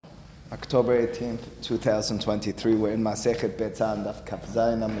October 18th, 2023. We're in Masechet Beisah and Daf Kaf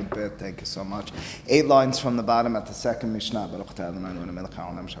Zayin Amud Bet. Thank you so much. 8 lines from the bottom at the second Mishnah.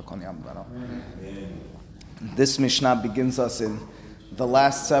 This Mishnah begins us in the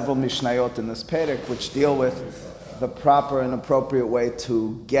last several Mishnayot in this Perek, which deal with the proper and appropriate way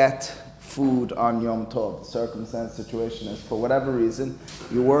to get food on Yom Tov. The circumstance situation is, for whatever reason,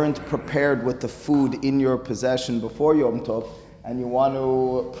 you weren't prepared with the food in your possession before Yom Tov, and you want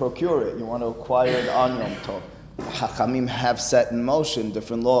to procure it, you want to acquire it on Yom Tov. Hachamim have set in motion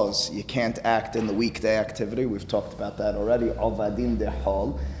different laws. You can't act in the weekday activity. We've talked about that already. Avadim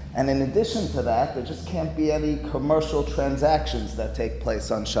dehol. And in addition to that, there just can't be any commercial transactions that take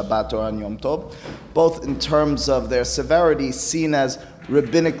place on Shabbat or on Yom Tov, both in terms of their severity seen as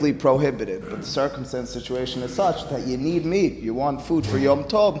rabbinically prohibited. But the circumstance situation is such that you need meat, you want food for Yom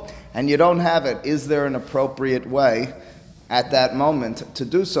Tov, and you don't have it. Is there an appropriate way at that moment to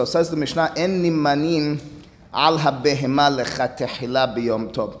do so? Says the Mishnah, En nimanin al habehema lecha tehila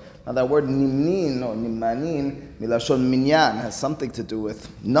biyom tov. Now that word nimnin or nimanin, milashon minyan, has something to do with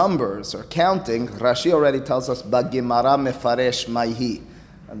numbers or counting. Rashi already tells us, Bagimara mefaresh maihi.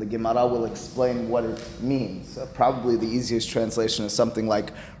 And the Gemara will explain what it means. Probably the easiest translation is something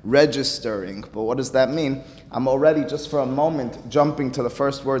like registering. But what does that mean? I'm already, just for a moment, jumping to the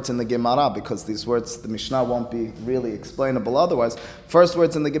first words in the Gemara, because these words, the Mishnah won't be really explainable otherwise. First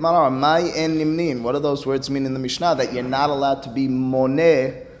words in the Gemara are Mai en nimnin. What do those words mean in the Mishnah? That you're not allowed to be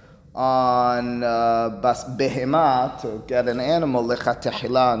moneh on bas behema, to get an animal, lecha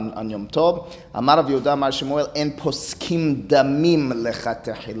tehila on Yom Tov. Amar Rav Yehuda Amar Shemuel, en poskim damim lecha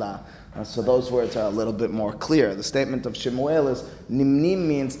tehila. So those words are a little bit more clear. The statement of Shemuel is, nimnim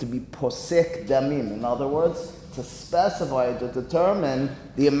means to be posek damim. In other words, to specify, to determine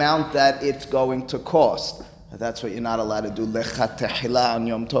the amount that it's going to cost. That's what you're not allowed to do, lecha tehila on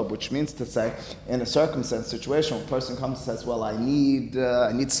Yom Tov, which means to say, in a circumstance situation, when a person comes and says, well, I need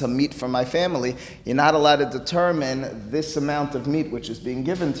some meat for my family, you're not allowed to determine this amount of meat which is being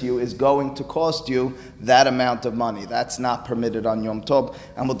given to you is going to cost you that amount of money. That's not permitted on Yom Tov,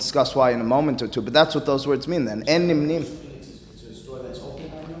 and we'll discuss why in a moment or two, but that's what those words mean then. En nimnim.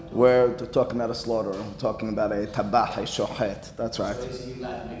 We're talking about a slaughterer. We're talking about a tabach, a shochet. That's right.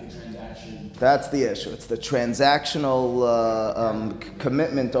 That's the issue. It's the transactional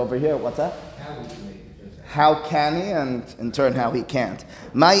commitment over here. What's that? How can he, and in turn how he can't. It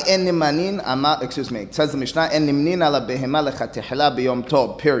says the Mishnah, en nimnin ala behema lecha tehila biyom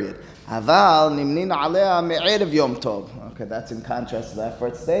tov, period. Aval nimnin alea me'erev yom tov. Okay, that's in contrast to that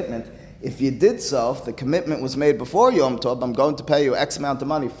first statement. If you did so, if the commitment was made before Yom Tov, I'm going to pay you X amount of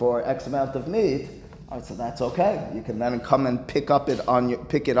money for X amount of meat, all right, so that's okay. You can then come and pick it up on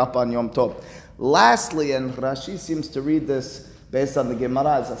Yom Tov. Lastly, and Rashi seems to read this based on the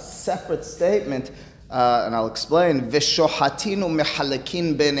Gemara as a separate statement, and I'll explain, V'shohatinu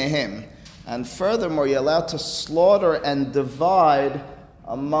mehalekin benehem. And furthermore, you're allowed to slaughter and divide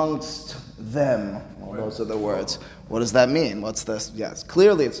amongst them. Well, those are the words. What does that mean? What's this? Yes,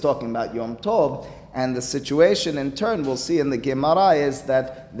 clearly it's talking about Yom Tov, and the situation in turn we'll see in the Gemara is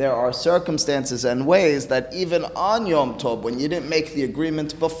that there are circumstances and ways that even on Yom Tov, when you didn't make the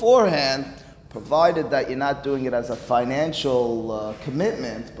agreement beforehand, provided that you're not doing it as a financial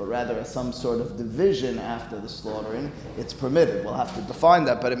commitment, but rather as some sort of division after the slaughtering, it's permitted. We'll have to define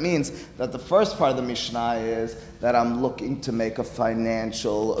that, but it means that the first part of the Mishnah is that I'm looking to make a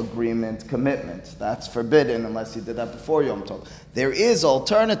financial agreement commitment. That's forbidden unless you did that before Yom Tov. There is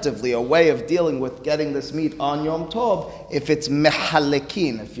alternatively a way of dealing with getting this meat on Yom Tov if it's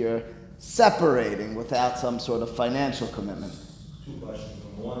mehalekin, if you're separating without some sort of financial commitment. Two questions.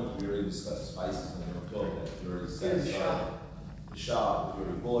 One, if we already discussed spices and Yom Tov, that if you already discussed the shop, if you're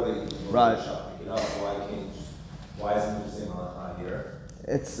reporting, right. The shop, pick it up, why isn't it the same on here?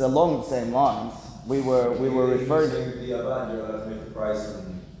 It's along the same lines. We were referring to you're allowed to make the price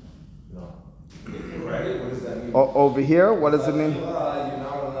and, make it ready. What does that mean? Over here, what does it mean? You're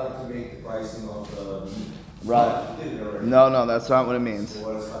not allowed to make the pricing of the meat. Right. No, that's not what it means. So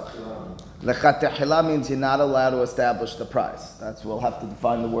what is that? Lecha tehila means you're not allowed to establish the price. We'll have to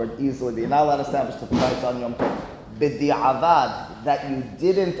define the word easily, but you're not allowed to establish the price on Yom Tov. B'di'avad, that you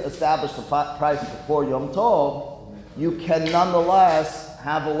didn't establish the price before Yom Tov, you can nonetheless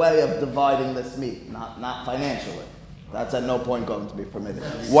have a way of dividing this meat, not financially. That's at no point going to be permitted.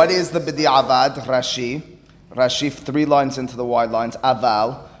 What is the b'di'avad? Rashi, 3 lines into the wide lines.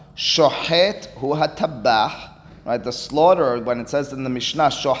 Aval, shochet hu hatabach. Right, the slaughterer, when it says in the Mishnah,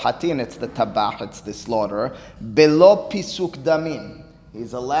 shohatin, it's the tabach, it's the slaughterer. Belo pisuk damim.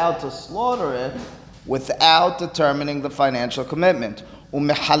 He's allowed to slaughter it without determining the financial commitment.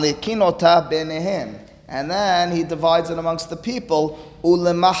 Umehalekin ota benehem. And then he divides it amongst the people.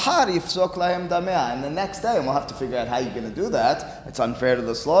 Ulemahar yifsok lahem damea. And the next day, and we'll have to figure out how you're going to do that. It's unfair to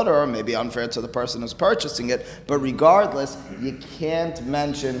the slaughterer, maybe unfair to the person who's purchasing it. But regardless, you can't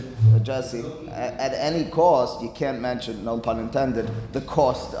mention, Jesse, at any cost, you can't mention, no pun intended, the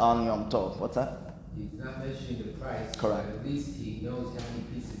cost on Yom Tov. What's that? He's not mentioning the price. Correct. But at least he knows how many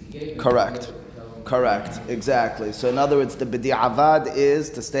pieces he gave him. Correct, exactly. So in other words, the b'di'avad is,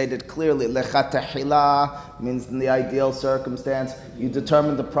 to state it clearly, lechatahila means in the ideal circumstance, you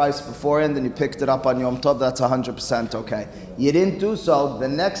determined the price beforehand and you picked it up on Yom Tov, that's 100% okay. You didn't do so, the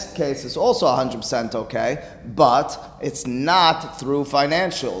next case is also 100% okay, but it's not through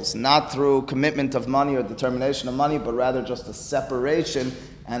financials, not through commitment of money or determination of money, but rather just a separation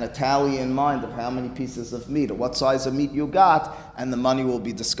and a tally in mind of how many pieces of meat or what size of meat you got, and the money will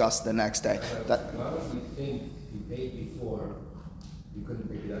be discussed the next day. Why would you think you paid before, you couldn't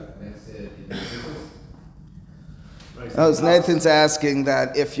pick it up next day? Nathan's asking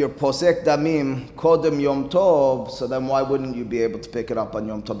that if you're posek damim kodem Yom Tov, so then why wouldn't you be able to pick it up on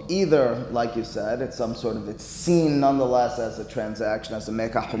Yom Tov? Either, like you said, it's seen nonetheless as a transaction, as a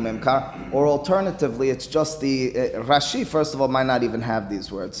mekach umemkar, or alternatively, it's just the Rashi. First of all, might not even have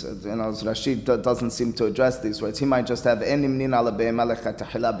these words. Rashi doesn't seem to address these words. He might just have enimnin ala be'ema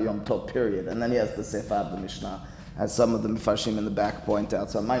lechatahila b'Yom Tov. Period, and then he has the sefer of the Mishnah, as some of the Mefarshim in the back point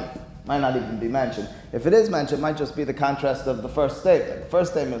out. So it might not even be mentioned. If it is mentioned, it might just be the contrast of the first statement. The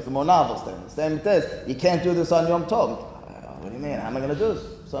first statement is the more novel statement. The statement is, you can't do this on Yom Tov. What do you mean? How am I going to do this?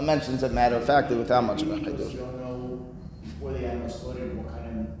 So it mentions it matter-of-factly without much of a chiddush. You don't know before the animal slaughtered what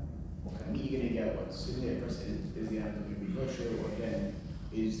kind of meat you're going to get. What's in there? First, is the animal going to be kosher? Or again,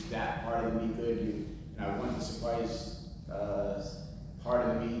 is that part of the meat good? I want the surprise part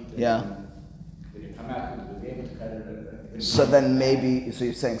of the meat. Yeah. Did it come out? Was able to cut it? So then maybe, so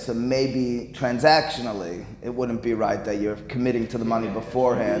you're saying, so maybe transactionally, it wouldn't be right that you're committing to the money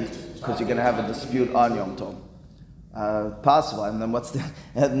beforehand because you're going to have a dispute on Yom Tov. Possible. And then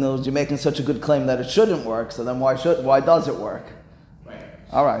you're making such a good claim that it shouldn't work, so then why does it work? Right.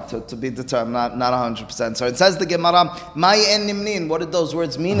 All right, so to be determined, not 100%. So it says the Gemara, Mai en nimnin. What did those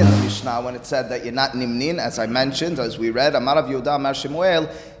words mean in the Mishnah when it said that you're not nimnin? As I mentioned, as we read, Amar Rav Yehuda Amar Shemuel,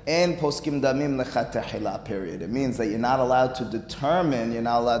 en poskim damim lechatahila, period. It means that you're not allowed to determine, you're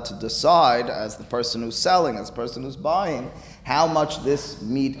not allowed to decide as the person who's selling, as the person who's buying, how much this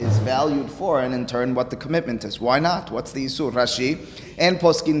meat is valued for, and in turn what the commitment is. Why not? What's the Yisur? Rashi, en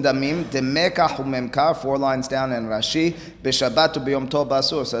poskim damim, demekach umemkar, 4 lines down in Rashi, b'shabbat u'b'yom tov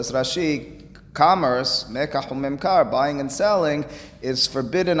basur, says Rashi, commerce, mekach umemkar, buying and selling, is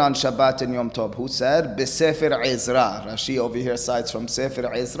forbidden on Shabbat and Yom Tov. Who said? B'sefer Ezra. Rashi over here cites from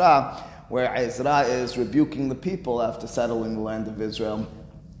Sefer Ezra, where Ezra is rebuking the people after settling the land of Israel,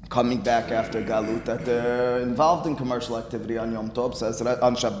 coming back after Galut, that they're involved in commercial activity on Yom Tov, says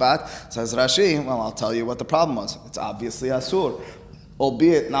on Shabbat. Says Rashi, well, I'll tell you what the problem was. It's obviously Asur,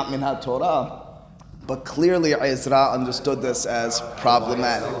 albeit not min ha-Torah, but clearly Ezra understood this as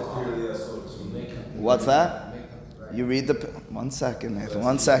problematic. What's that? You read the... One second, Nathan.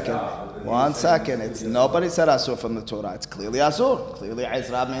 One second. It's nobody said Asur from the Torah. It's clearly Asur. Clearly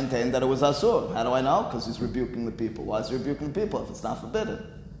Ezra maintained that it was Asur. How do I know? Because he's rebuking the people. Why is he rebuking the people if it's not forbidden?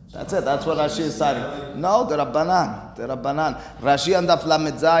 That's it. That's what Rashi is citing. No, the Rabbanan. Rashi and Daf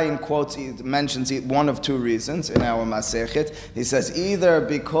Lamed Zayin quotes, he mentions one of 2 reasons in our Masechet. He says either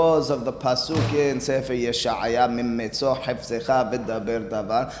because of the pasuk in Sefer Yeshaya, Mim Metzo Hefzecha V'daber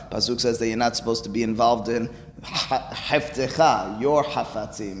Davar. Pasuk says that you're not supposed to be involved in Hefzecha, your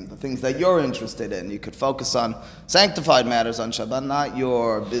hafatzim, the things that you're interested in. You could focus on sanctified matters on Shabbat, not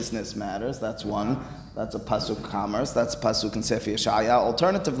your business matters. That's one. That's a pasuk commerce. That's a pasuk in Sefer Yeshaya.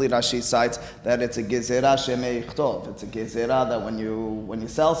 Alternatively, Rashi cites that it's a gezerah shemei yichtov. It's a gezerah that when you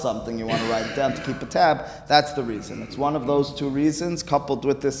sell something, you want to write it down to keep a tab. That's the reason. It's one of those 2 reasons coupled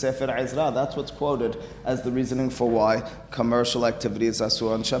with this Sefer Ezra. That's what's quoted as the reasoning for why commercial activity is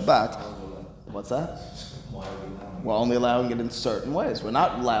asur on Shabbat. What's that? We're only allowing it in certain ways. We're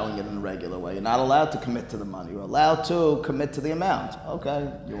not allowing it in a regular way. You're not allowed to commit to the money. You're allowed to commit to the amount.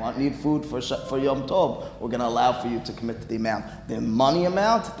 Okay, you need food for Yom Tov. We're going to allow for you to commit to the amount. The money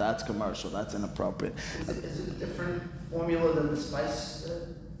amount, that's commercial. That's inappropriate. Is it a different formula than the spice?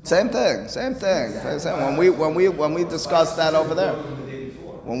 Same thing. When we discussed that over there.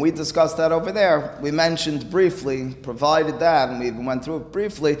 When we discussed that over there, we mentioned briefly, provided that, and we even went through it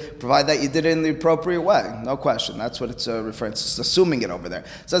briefly, provided that you did it in the appropriate way. No question. That's what it's referring to. It's assuming it over there.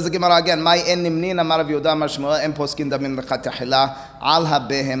 Says the Gemara again, Mai en nimnin amar Rav Yehuda amar Shmuel en poskin damim lechatahila al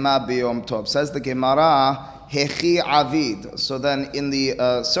habehema biyom tov. Says the Gemara, hechi avid. So then in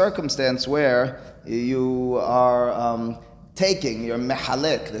the circumstance where you are taking your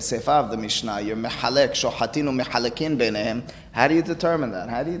mehalek, the sefer of the Mishnah, your mehalek, shohatinu mehalekin beinehem, how do you determine that?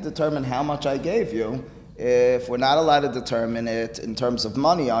 How do you determine how much I gave you? If we're not allowed to determine it in terms of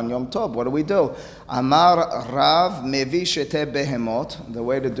money on Yom Tov, what do we do? Amar Rav mevi shete behemot. The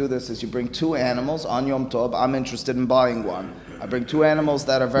way to do this is you bring two animals on Yom Tov. I'm interested in buying one. I bring two animals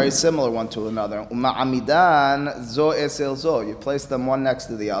that are very similar one to another. Uma'amidan zo esel zo. You place them one next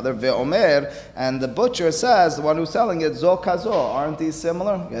to the other. Ve'omer, and the butcher says, the one who's selling it, zo kazo. Aren't these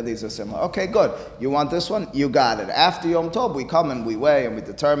similar? Yeah, these are similar. Okay, good. You want this one? You got it. After Yom Tov, we come and we weigh and we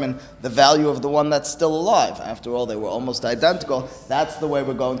determine the value of the one that's still alive. After all, they were almost identical. That's the way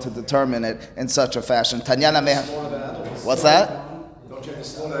we're going to determine it in such a fashion. Tanyana meha. What's that?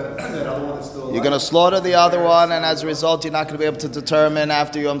 You're going to slaughter the other one, and as a result, you're not going to be able to determine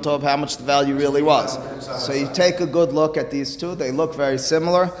after Yom Tov how much the value really was. So you take a good look at these two. They look very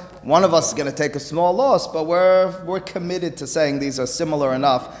similar. One of us is going to take a small loss, but we're committed to saying these are similar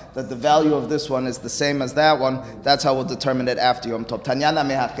enough that the value of this one is the same as that one. That's how we'll determine it after Yom Tov. Tanya na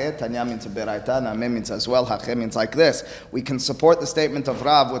mehake. Tanya means a beraita. Name means as well. Hake means like this. We can support the statement of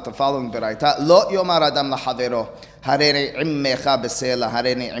Rav with the following beraita. Lo yomar adam lahavero. You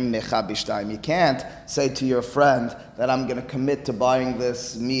can't say to your friend that I'm going to commit to buying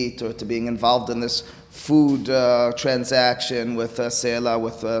this meat or to being involved in this food transaction with a sela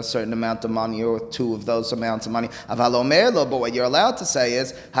with a certain amount of money or with two of those amounts of money. But what you're allowed to say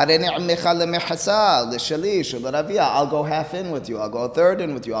is, I'll go half in with you, I'll go a third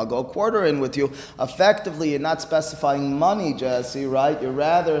in with you, I'll go a quarter in with you. Effectively, you're not specifying money, Jesse, right? You're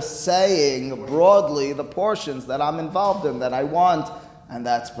rather saying broadly the portions that I'm involved in, that I want, and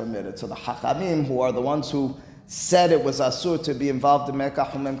that's permitted. So the Hachamim, who are the ones who said it was asur to be involved in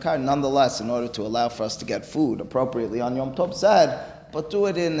Mekach u'Memkar, nonetheless, in order to allow for us to get food appropriately on Yom Tov, said, but do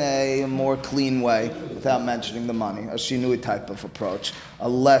it in a more clean way without mentioning the money, a shinui type of approach, a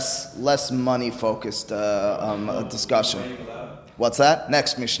less money-focused discussion. What's that?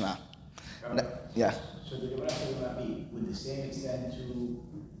 Next Mishnah. Yeah. So the Rabbi would the same extend to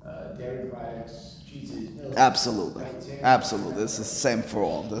dairy products, cheeses, milk? Absolutely. Absolutely. This is the same for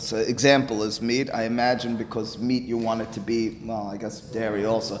all. This example is meat. I imagine because meat you want it to be, well, I guess dairy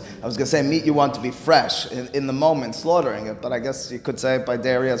also. I was going to say meat you want to be fresh in the moment slaughtering it, but I guess you could say it by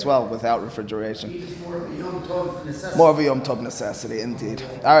dairy as well without refrigeration. Meat is more of a Yom Tov necessity. More of a Yom Tov necessity, indeed.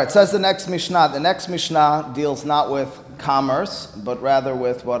 All right, says the next Mishnah. The next Mishnah deals not with commerce, but rather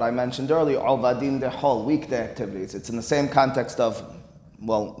with what I mentioned earlier, Alvadim dehol, weekday activities. It's in the same context of,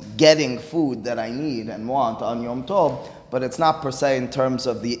 well, getting food that I need and want on Yom Tov, but it's not per se in terms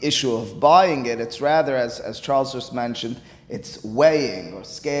of the issue of buying it. It's rather, as Charles just mentioned, it's weighing or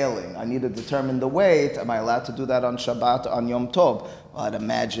scaling. I need to determine the weight. Am I allowed to do that on Shabbat, on Yom Tov? Well, I'd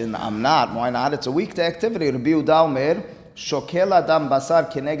imagine I'm not. Why not? It's a weekday activity. Rabbi Yehuda Omer, shokel adam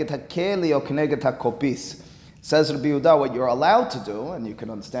basar keneget hakeli o keneget hakopis. Says Rabbi Yehuda, what you're allowed to do, and you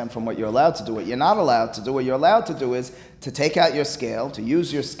can understand from what you're allowed to do, what you're not allowed to do, what you're allowed to do is to take out your scale, to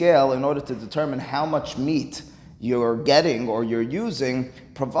use your scale in order to determine how much meat you're getting or you're using,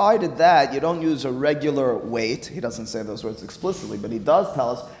 provided that you don't use a regular weight. He doesn't say those words explicitly, but he does tell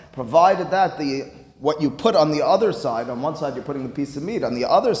us, provided that what you put on the other side, on one side you're putting a piece of meat, on the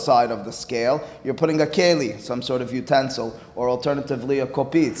other side of the scale you're putting a keli, some sort of utensil, or alternatively a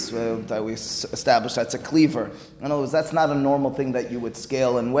kopitz, that we established that's a cleaver. In other words, that's not a normal thing that you would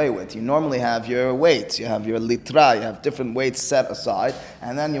scale and weigh with. You normally have your weights, you have your litra, you have different weights set aside,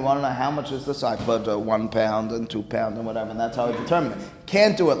 and then you want to know how much is this. I put 1 pound and 2 pounds and whatever, and that's how I determine it.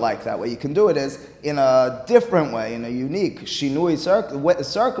 Can't do it like that. What you can do it is in a different way, in a unique shinui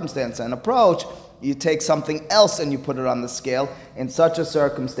circumstance and approach. You take something else and you put it on the scale. In such a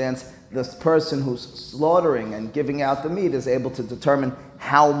circumstance, this person who's slaughtering and giving out the meat is able to determine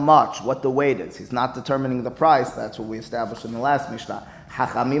how much, what the weight is. He's not determining the price. That's what we established in the last Mishnah.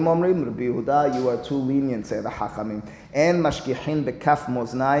 Hachamim omrim, Rabbi Yehuda, you are too lenient, say the Hachamim. And mashgihin bekaf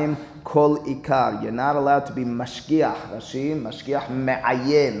moznaim kol ikar. You're not allowed to be mashgiach. Rashi, mashgiach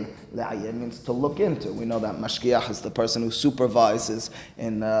me'ayin. Le'ayin means to look into. We know that mashgiach is the person who supervises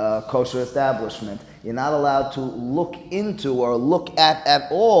in a kosher establishment. You're not allowed to look into or look at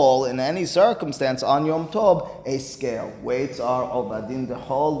all in any circumstance on Yom Tov a scale. Weights are ovadin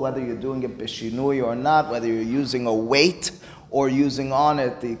dehol, whether you're doing it b'shinui or not, whether you're using a weight or using on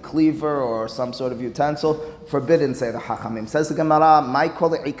it the cleaver or some sort of utensil. forbidden, say the Chachamim. Says the Gemara, "My kol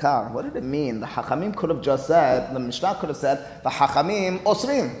ikar." What did it mean? The Chachamim could have just said, the Mishnah could have said, the Chachamim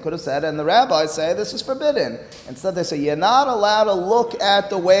osrim could have said, and the rabbis say this is forbidden. Instead, they say you're not allowed to look at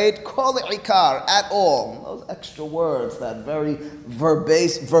the weight kol ikar at all. Those extra words, that very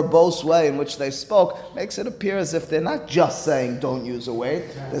verbose way in which they spoke, makes it appear as if they're not just saying don't use a weight.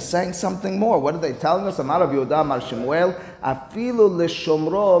 They're saying something more. What are they telling us? Amar Rav Yehuda Amar Shemuel, afilu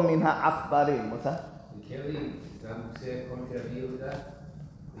lishomro min ha'achbarim. What's that?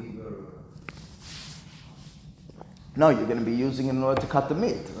 No, you're going to be using it in order to cut the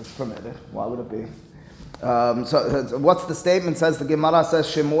meat. That's permitted. Why would it be? So what's the statement? Says the Gemara says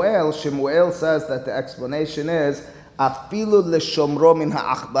Shemuel. Shemuel says that the explanation is afilu lishomro min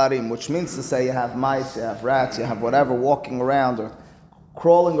ha'achbarim, which means to say you have mice, you have rats, you have whatever walking around or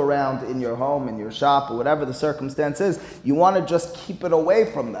crawling around in your home, in your shop, or whatever the circumstance is, you want to just keep it away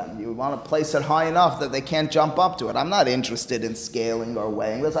from them. You want to place it high enough that they can't jump up to it. I'm not interested in scaling or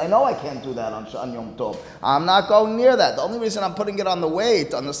weighing this. I know I can't do that on Yom Tov. I'm not going near that. The only reason I'm putting it on the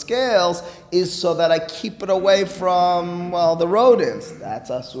weight, on the scales, is so that I keep it away from, well, the rodents. That's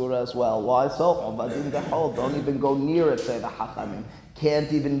asura as well. Why so? Don't even go near it, say the Chachamim.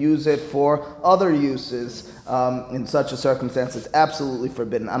 Can't even use it for other uses in such a circumstance. It's absolutely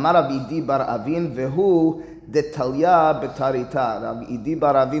forbidden. Amar Rav Idi bar Avin vehu detalya betarita. Rav Idi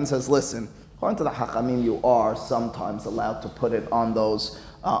bar Avin says, listen, according to the Chachamim, you are sometimes allowed to put it on those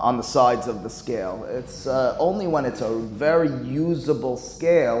on the sides of the scale. It's only when it's a very usable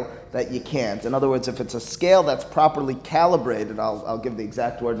scale that you can't. In other words, if it's a scale that's properly calibrated, I'll give the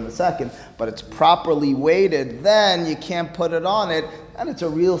exact word in a second, but it's properly weighted, then you can't put it on it, and it's a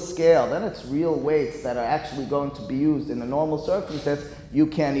real scale. Then it's real weights that are actually going to be used in a normal circumstance. You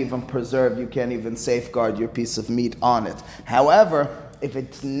can't even preserve, you can't even safeguard your piece of meat on it. However, if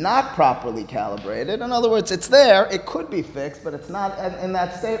it's not properly calibrated, in other words, it's there, it could be fixed, but it's not in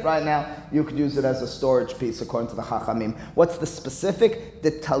that state right now, you could use it as a storage piece according to the Chachamim. What's the specific?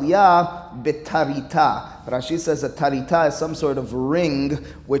 The talya betarita. Rashi says a tarita is some sort of ring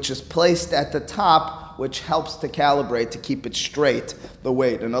which is placed at the top, which helps to calibrate, to keep it straight, the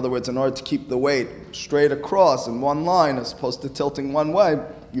weight. In other words, in order to keep the weight straight across in one line as opposed to tilting one way,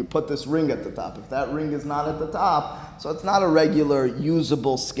 you put this ring at the top. If that ring is not at the top, so it's not a regular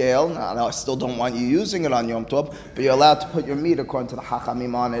usable scale. Now, I still don't want you using it on Yom Tov, but you're allowed to put your meat according to the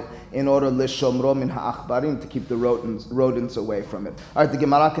Chachamim on it in order lishomro min ha'achbarim, to keep the rodents away from it. All right, the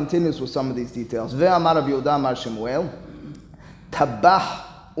Gemara continues with some of these details. Ve'amar Rav Yehuda amar Shemuel, tabach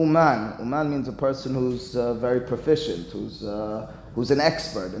uman. Uman means a person who's very proficient, who's an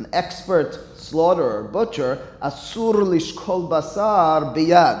expert slaughterer, butcher. Asur lishkol basar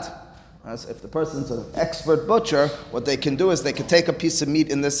biyad. As if the person's an expert butcher, what they can do is they can take a piece of meat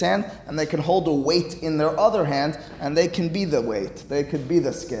in this hand and they can hold a weight in their other hand, and they can be the weight. They could be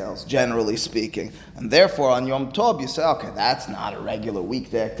the scales, generally speaking. And therefore, on Yom Tov, you say, okay, that's not a regular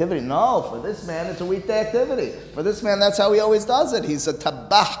weekday activity. No, for this man, it's a weekday activity. For this man, that's how he always does it. He's a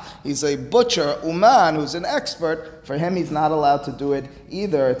tabach. He's a butcher, uman, who's an expert. For him, he's not allowed to do it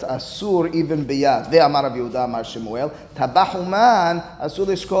either. It's asur even biyad. Ve'amar Rav Yehuda amar Shemuel, tabach uman, asur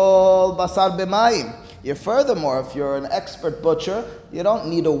lishkol basar b'mayim. Furthermore, if you're an expert butcher, you don't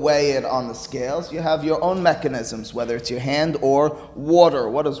need to weigh it on the scales. You have your own mechanisms, whether it's your hand or water.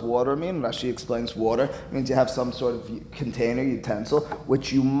 What does water mean? Rashi explains water. It means you have some sort of container, utensil,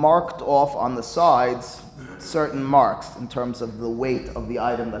 which you marked off on the sides certain marks in terms of the weight of the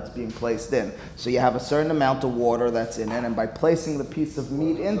item that's being placed in. So you have a certain amount of water that's in it, and by placing the piece of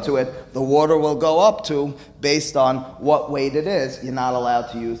meat into it, the water will go up to based on what weight it is. You're not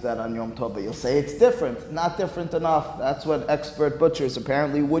allowed to use that on Yom Tov, but you'll say it's different, not different enough. That's what expert butchers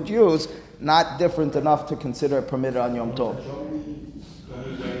apparently would use, not different enough to consider it permitted on Yom Tov.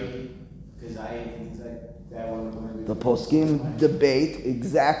 The poskim debate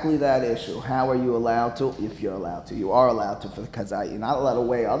exactly that issue. How are you allowed to? If you're allowed to. You are allowed to for the kazai. You're not allowed to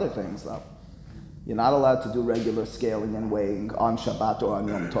weigh other things, though. You're not allowed to do regular scaling and weighing on Shabbat or on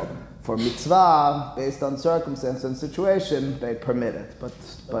Yom Tov. For mitzvah, based on circumstance and situation, they permit it.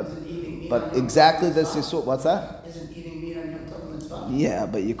 But exactly this is what's that? Isn't eating meat on Yom Tov a mitzvah? Yeah,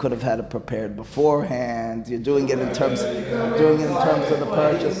 but you could have had it prepared beforehand. You're doing it in terms of the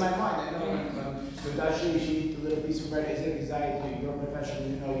purchase. So does she eat a little piece of bread? Is it anxiety? You're a professional,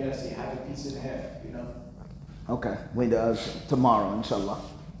 you know, yes, you have a piece and a half, you know? Okay, we do tomorrow, inshallah.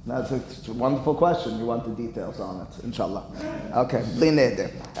 That's a wonderful question. You want the details on it, inshallah. Okay, bli neder.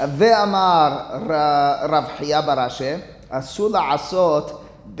 Ve'amar Rav Hiya bar Asher, asur la'asot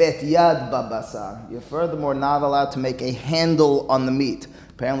bet yad babasar. You're furthermore not allowed to make a handle on the meat.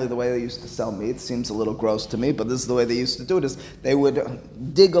 Apparently the way they used to sell meat seems a little gross to me, but this is the way they used to do this. They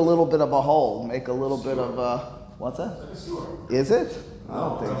would dig a little bit of a hole, make a little bit of a, what's that? Is it? I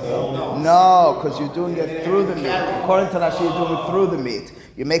don't think so. No, because you're doing it through the meat. According to Rashi, you're doing it through the meat.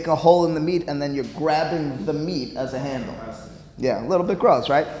 You make a hole in the meat and then you're grabbing the meat as a handle. Yeah, a little bit gross,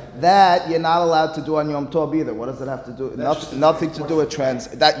 right? That you're not allowed to do on Yom Tov either. What does it have to do? Nothing to do with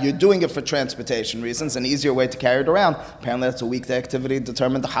that you're doing it for transportation reasons, an easier way to carry it around. Apparently that's a weekday activity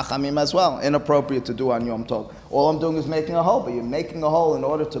determined the Chachamim as well. Inappropriate to do on Yom Tov. All I'm doing is making a hole, but you're making a hole in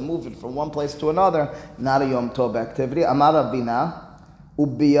order to move it from one place to another, not a Yom Tov activity. Amar Ravina,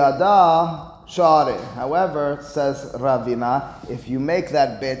 ubiyada shari. However, says Ravina, if you make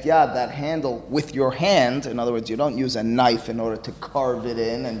that bet yad, that handle, with your hand, in other words, you don't use a knife in order to carve it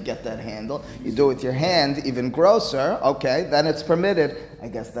in and get that handle, you do it with your hand, even grosser, okay, then it's permitted. I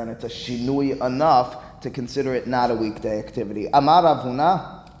guess then it's a shinui enough to consider it not a weekday activity. Amar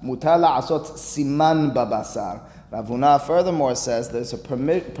Ravuna, mutala asot siman babasar. Ravuna furthermore says there's a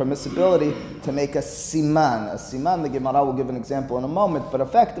permissibility to make a siman. A siman, the Gemara will give an example in a moment, but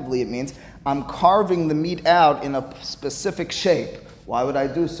effectively it means I'm carving the meat out in a specific shape. Why would I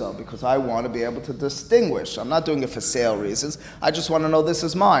do so? Because I want to be able to distinguish. I'm not doing it for sale reasons. I just want to know this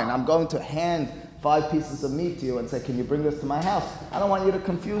is mine. I'm going to hand 5 pieces of meat to you and say, can you bring this to my house? I don't want you to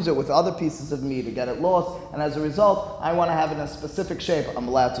confuse it with other pieces of meat or get it lost. And as a result, I want to have it in a specific shape. I'm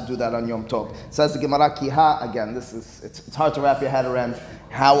allowed to do that on Yom Tov. Says the Gemara Kiha, again, it's hard to wrap your head around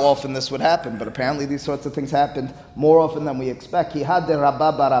how often this would happen, but apparently these sorts of things happened more often than we expect. Kiha de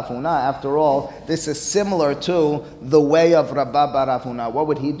Rabba Barafuna. After all, this is similar to the way of Rabba Barafuna. What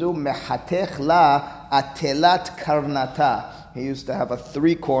would he do? Mehatech la atelat karnata. He used to have a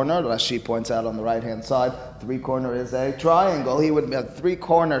 3-corner, Rashi points out on the right-hand side, 3-corner is a triangle. He would have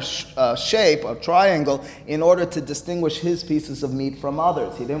 3-corner shape, a triangle, in order to distinguish his pieces of meat from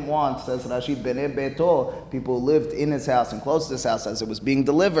others. He didn't want, says Rashi, Bnei Beito, people who lived in his house and close to his house as it was being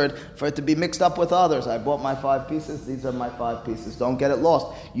delivered, for it to be mixed up with others. I bought my 5 pieces, these are my 5 pieces. Don't get it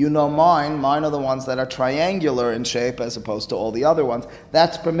lost. You know mine are the ones that are triangular in shape as opposed to all the other ones.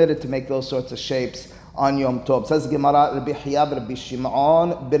 That's permitted to make those sorts of shapes on Yom Tov. Says Gemara, Rabbi Hiya, Rabbi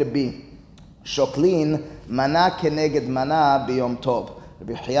Shimon, Birbi, Shoklin, Mana keneged Mana b'Yom Tov.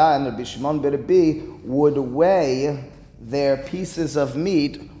 Rabbi Hiya and Rabbi Shimon Birbi would weigh their pieces of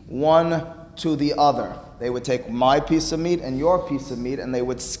meat one to the other. They would take my piece of meat and your piece of meat, and they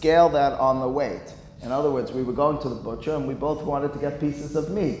would scale that on the weight. In other words, we were going to the butcher, and we both wanted to get pieces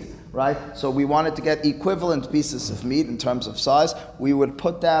of meat, right? So we wanted to get equivalent pieces of meat in terms of size. We would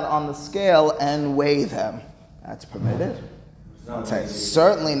put that on the scale and weigh them. That's permitted.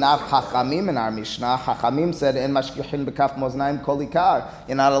 Certainly not Chachamim in our Mishnah. Chachamim said, "En mashkichin bekaf moznaim kol ikar."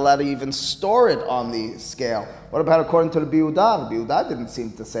 You're not allowed to even store it on the scale. What about according to Rabbi Yehuda? Rabbi Yehuda didn't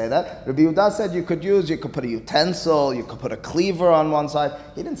seem to say that. Rabbi Yehuda said you could put a utensil, you could put a cleaver on one side.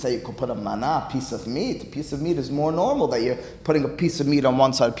 He didn't say you could put a mana, a piece of meat. A piece of meat is more normal that you're putting a piece of meat on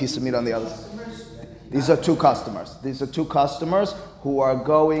one side, a piece of meat on the other side. These are 2 customers. These are 2 customers who are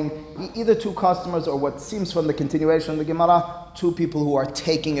going, either 2 customers or what seems from the continuation of the Gemara, 2 people who are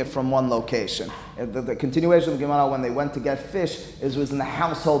taking it from one location. The continuation of the Gemara, when they went to get fish, was in the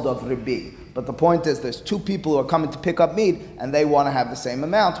household of Rabbi. But the point is, there's 2 people who are coming to pick up meat, and they want to have the same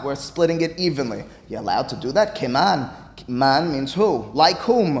amount. We're splitting it evenly. You're allowed to do that? Keman. Man means who? Like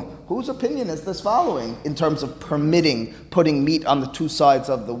whom? Whose opinion is this following in terms of permitting putting meat on the 2 sides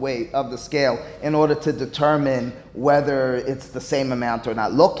of the weight of the scale in order to determine whether it's the same amount or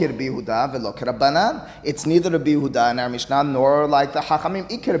not? Lo Rabbi Yehuda velo Rabbanan. It's neither Rabbi Yehuda in our Mishnah nor like the Chachamim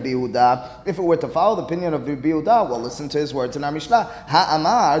Ikar Rabbi Yehuda. If it were to follow the opinion of Rabbi Yehuda, well, listen to his words in our Mishnah.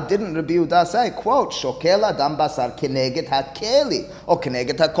 Ha'amar, didn't Rabbi Yehuda say, quote, Shokel adam basar keneget ha'keli or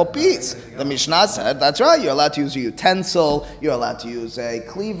keneget ha'kopis? The Mishnah said, that's right, you're allowed to use a utensil, you're allowed to use a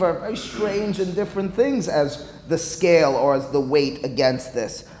cleaver, very strange and different things as the scale or as the weight against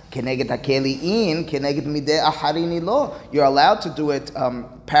this. Keneged hakeli'in, keneged mideh aharini lo. You're allowed to do it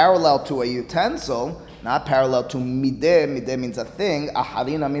parallel to a utensil, not parallel to mideh. Mideh means a thing.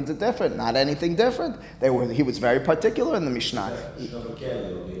 Aharina means a different, not anything different. He was very particular in the Mishnah.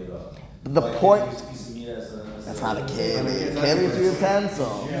 The point. That's not a keli. Keli is a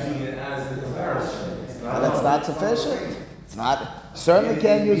utensil. But it's not sufficient. It's not. Certainly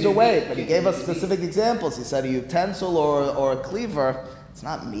can't use a weight, but he gave us specific examples. He said a utensil or a cleaver. It's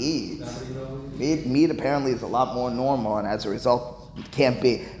not meat. Meat apparently is a lot more normal, and as a result, It can't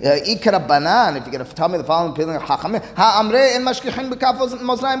be. Ikra banan, if you're going to tell me the following opinion, Hachamim, ha'amre en mashkichin b'kaf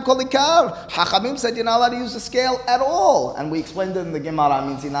mozraim kol ikar. Hachamim said you're not allowed to use the scale at all. And we explained it in the Gemara,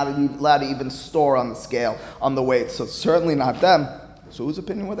 means you're not allowed to even store on the scale, on the weight. So certainly not them. So whose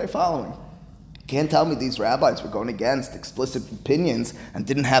opinion were they following? Can't tell me these rabbis were going against explicit opinions and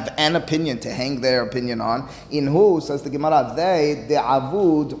didn't have an opinion to hang their opinion on. In who, says the Gemara, the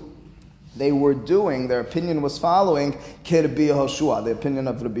avud, they were doing, their opinion was following Rabbi Yehoshua, the opinion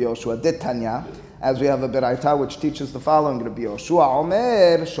of Rabbi Yehoshua. Ditanya, as we have a beraita which teaches the following: Rabbi Yehoshua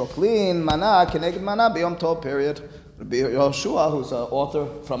Omer, Shoklin, Mana, Keneged Mana, B'Yom Tov, period. Rabbi Yehoshua, who's an author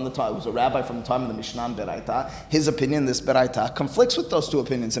from the time, who's a rabbi from the time of the Mishnah and Beraita, his opinion, this Beraita, conflicts with those two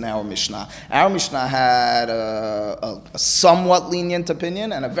opinions in our Mishnah. Our Mishnah had a somewhat lenient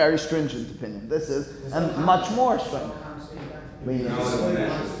opinion and a very stringent opinion. This is and much more stringent.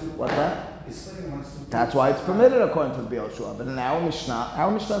 What's that? That's why it's permitted according to Rabbi Yehoshua. But in our Mishnah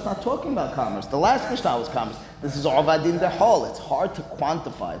is not talking about commerce. The last Mishnah was commerce. This is Orvadin Dehol. It's hard to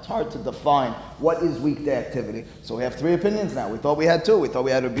quantify. It's hard to define what is weekday activity. So we have three opinions now. We thought we had two. We thought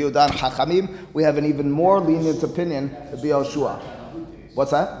we had Rabbi Yehuda and Chachamim. We have an even more lenient opinion, Rabbi Yehoshua.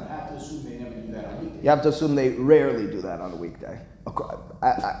 What's that? You have to assume they rarely do that on a weekday.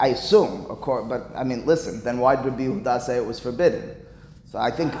 I assume, but I mean, listen. Then why did Rabbi Yehuda say it was forbidden? So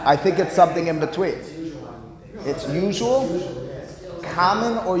I think it's something in between. It's usual,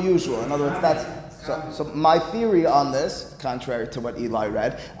 common, or usual. In other words, that's so. My theory on this, contrary to what Eli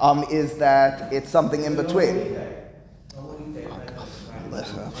read, is that it's something in between.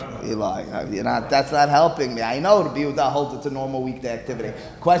 Eli, that's not helping me. I know Rabbi Yehuda holds it's a normal weekday activity.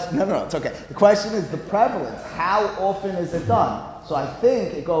 No, it's okay. The question is the prevalence. How often is it done? So I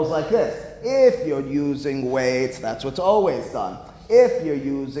think it goes like this. If you're using weights, that's what's always done. If you're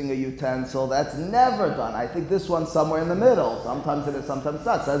using a utensil, that's never done. I think this one's somewhere in the middle. Sometimes it is, sometimes it's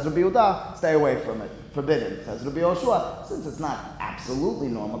not. Says Rabbi Yehuda, stay away from it. Forbidden. Says Rabbi Yehoshua, since it's not absolutely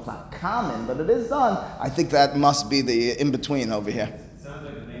normal, it's not common, but it is done, I think that must be the in-between over here. It sounds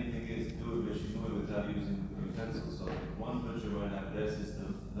like the main thing is do it without using utensils. So one butcher might have their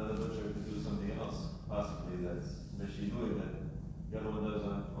system, another butcher could do something else, possibly that's Meshinui that the other one does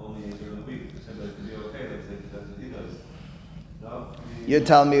only during the week. But it could be okay, let's say that's what he does. No? You're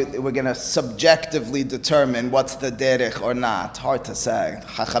telling me we're going to subjectively determine what's the derech or not. Hard to say.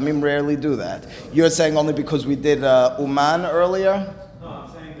 Chachamim rarely do that. You're saying only because we did uman earlier? No, I'm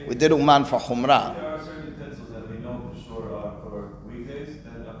saying we did uman for if chumrah. there are certain utensils that we know for sure are for weekdays,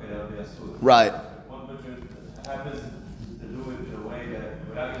 then okay, that'll be a suit. Right. If one butcher happens to do it in a way that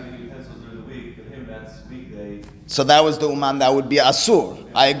without using utensils during the week, for him that's weekday. So that was the uman, that would be asur.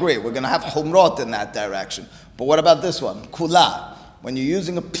 I agree. We're going to have humrot in that direction. But what about this one? Kula. When you're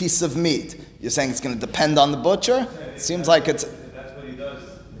using a piece of meat, you're saying it's going to depend on the butcher? It seems like it's... That's what he does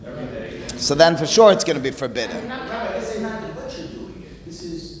every day. So then for sure it's going to be forbidden. This is not the butcher doing it. This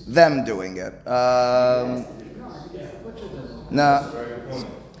is... Them doing it. No.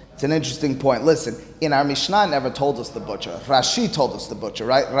 It's an interesting point. Listen, in our Mishnah never told us the butcher. Rashi told us the butcher,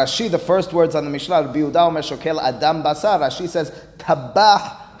 right? Rashi, the first words on the Mishnah, Rabbi Yehuda Omer Shokel Adam Basar. Rashi says,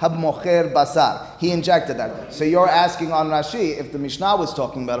 Tabach Habmocher Basar. He injected that. So you're asking on Rashi, if the Mishnah was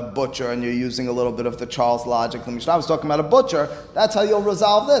talking about a butcher and you're using a little bit of the Charles logic, the Mishnah was talking about a butcher, that's how you'll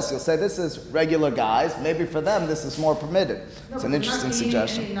resolve this. You'll say this is regular guys, maybe for them this is more permitted. It's an interesting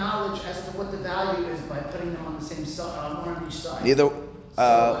suggestion. Any knowledge as to what the value is by putting them on the same side, one on each side. Neither...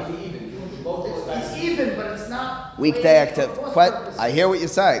 It's even, but it's not... Weekday activity. I hear what you're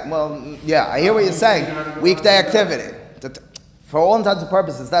saying. Well, yeah, I hear what you're saying. Weekday activity. For all intents and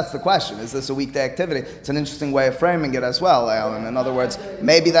purposes, that's the question. Is this a weekday activity? It's an interesting way of framing it as well, Alan. In other words,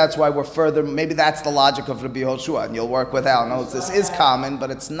 maybe that's why maybe that's the logic of Rabbi Yehoshua, and you'll work with Al. No, this is common, but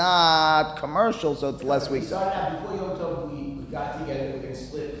it's not commercial, so it's less weekday. Before Yom Tov, we got together, we're going to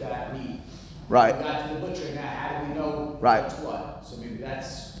split that meat. Right. We got to the butcher, now how do we know what's what? So maybe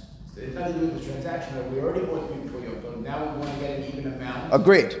it's nothing to do with the transaction, but we already bought the meat before Yom Tov, now we want to get an even amount.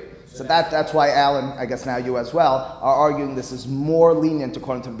 Agreed. So that's why Alan, I guess now you as well, are arguing this is more lenient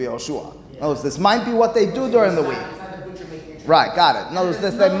according to Rabbi Yehoshua. In other words, this might be what they do during the week. Right, got it. In other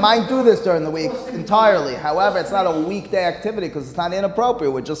words, they might do this during the week entirely. However, it's not a weekday activity because it's not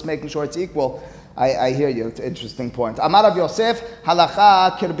inappropriate. We're just making sure it's equal. I hear you. It's an interesting point. Amar Rav Yosef,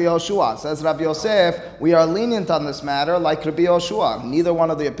 halacha ki Rabbi Yehoshua. Says Rav Yosef, we are lenient on this matter like Rabbi Yehoshua. Neither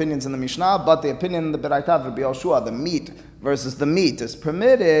one of the opinions in the Mishnah, but the opinion in the Beraita of Rabbi Yehoshua, the meat versus the meat is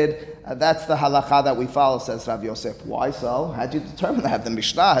permitted, that's the halacha that we follow, says Rav Yosef. Why so? How do you determine that? The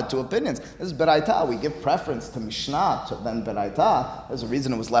Mishnah had two opinions. This is Beraita. We give preference to Mishnah than Beraita. There's a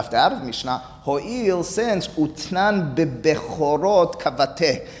reason it was left out of Mishnah. Ho'il, since utnan bebechorot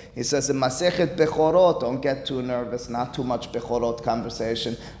kavateh. He says in Masechet Bechorot, don't get too nervous, not too much Bechorot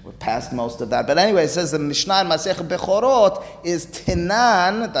conversation. We're past most of that. But anyway, it says the Mishnah in Masechet Bechorot is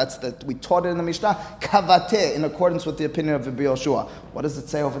Tenan, we taught it in the Mishnah, Kavateh, in accordance with the opinion of Rabbi Yoshua. What does it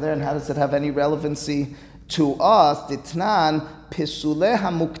say over there, and how does it have any relevancy to us? Titnan, Pesule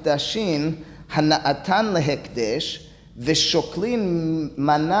HaMukdashin, Hana'atan Lehekdesh, Veshoklin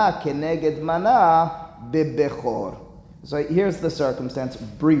Mana Keneged Mana Bebechor. So here's the circumstance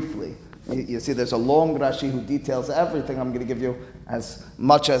briefly. You see there's a long Rashi who details everything. I'm going to give you as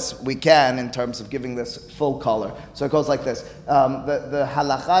much as we can in terms of giving this full color. So it goes like this. The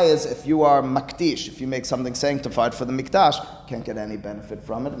halacha is if you are makdish, if you make something sanctified for the mikdash, can't get any benefit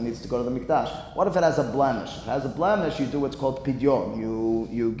from it. It needs to go to the mikdash. What if it has a blemish? If it has a blemish, you do what's called pidyon.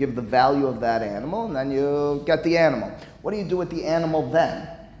 You give the value of that animal and then you get the animal. What do you do with the animal then?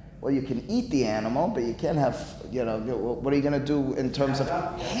 Well, you can eat the animal, but you can't have, what are you going to do in terms of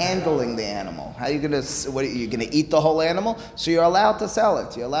handling the animal? How are you going to eat the whole animal? So you're allowed to sell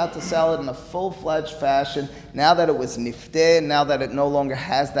it. You're allowed to sell it in a full-fledged fashion. Now that it was nifteh, now that it no longer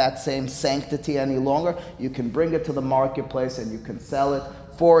has that same sanctity any longer, you can bring it to the marketplace and you can sell it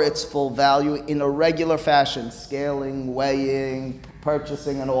for its full value in a regular fashion, scaling, weighing,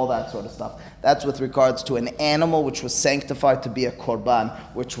 purchasing, and all that sort of stuff. That's with regards to an animal which was sanctified to be a korban,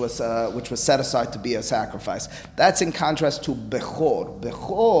 which was set aside to be a sacrifice. That's in contrast to bechor.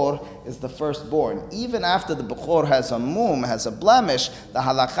 Bechor is the firstborn. Even after the bechor has a mum, has a blemish, the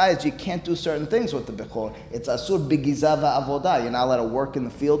halakha is you can't do certain things with the bechor. It's asur b'gizava avodah. You're not allowed to work in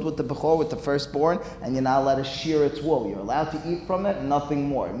the field with the bechor, with the firstborn, and you're not allowed to shear its wool. You're allowed to eat from it, nothing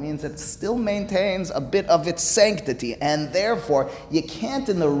more. It means it still maintains a bit of its sanctity, and therefore you can't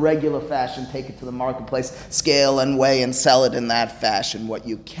in the regular fashion take it to the marketplace, scale and weigh and sell it in that fashion. What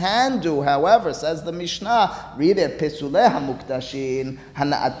you can do, however, says the Mishnah, read it, Pesule HaMukdashin,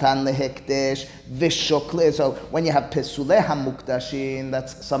 Hana'atan Lehekdesh, Vishokle. So when you have Pesule HaMukdashin,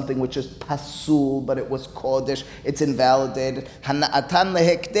 that's something which is pasul, but it was kodesh, it's invalidated. Hana'atan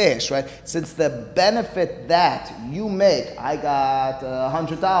Lehekdesh, right? Since the benefit that you make, I got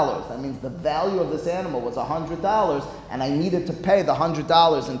 $100. That means the value of this animal was $100, and I needed to pay the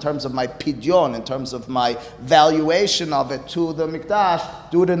 $100 in terms of my pidyon, in terms of my valuation of it to the mikdash,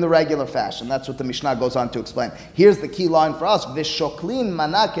 do it in the regular fashion. That's what the Mishnah goes on to explain. Here's the key line for us. Vishoklin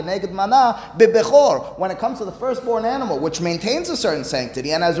mana keneged mana bebechor. When it comes to the firstborn animal, which maintains a certain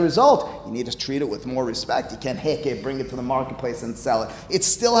sanctity, and as a result, you need to treat it with more respect. You can't bring it to the marketplace and sell it. It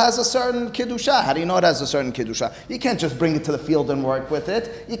still has a certain kiddusha. How do you know it has a certain kiddusha? You can't just bring it to the field and work with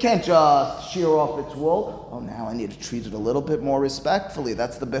it. You can't just shear off its wool. Oh, now I need to treat it a little bit more respectfully.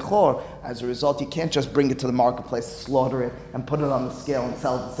 That's the bechor. As a result, you can't just bring it to the marketplace, slaughter it, and put it on the scale and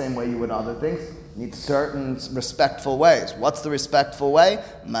sell it the same way you would other things. You need certain respectful ways. What's the respectful way?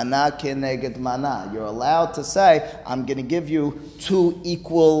 Mana keneged mana. You're allowed to say, I'm going to give you 2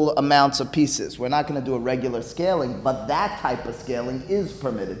 equal amounts of pieces. We're not going to do a regular scaling, but that type of scaling is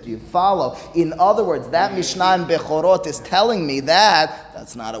permitted. Do you follow? In other words, that Mishnah in Bechorot is telling me that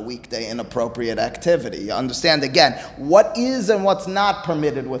that's not a weekday inappropriate activity. You understand again what is and what's not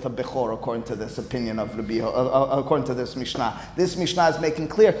permitted with a Bechor according to this opinion of Rabbi, according to this Mishnah. This Mishnah is making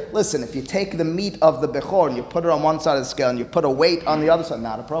clear, listen, if you take the meat of the Bechor and you put it on one side of the scale and you put a weight on the other side,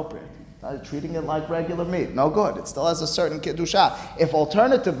 not appropriate. Treating it like regular meat, no good. It still has a certain kiddusha. If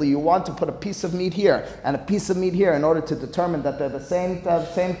alternatively you want to put a piece of meat here and a piece of meat here in order to determine that they're the same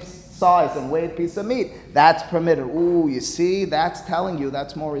size and weight piece of meat, that's permitted. Ooh, you see, that's telling you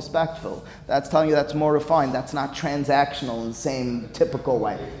that's more respectful. That's telling you that's more refined. That's not transactional in the same typical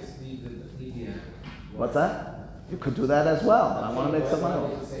way. What's that? You could do that as well, but I want to make some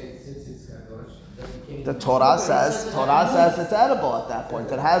money. The Torah says it's edible at that point.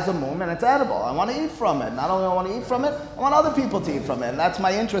 It has a mum and it's edible. I want to eat from it. Not only do I want to eat from it, I want other people to eat from it. And that's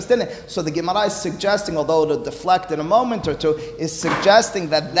my interest in it. So the Gemara is suggesting, although it'll deflect in a moment or two, is suggesting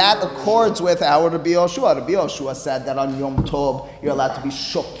that accords with our Rabbi Yoshua. Rabbi Yoshua said that on Yom Tov, you're allowed to be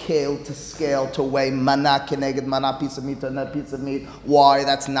shokel, to scale, to weigh mana keneged mana, piece of meat and that piece of meat. Why?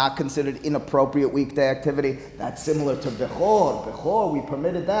 That's not considered inappropriate weekday activity. That's similar to Bechor. Bechor, we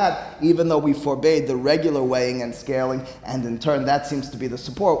permitted that, even though we forbade the regular weighing and scaling, and in turn that seems to be the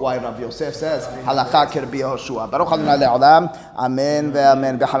support why Rav Yosef says halakha k'Rabbi Yehoshua. Baruch Adonai le'olam. Amen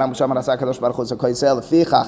ve'amen. B'chalam Moshe Marasa Kadosh Baruch Hu Zakoy Yisrael.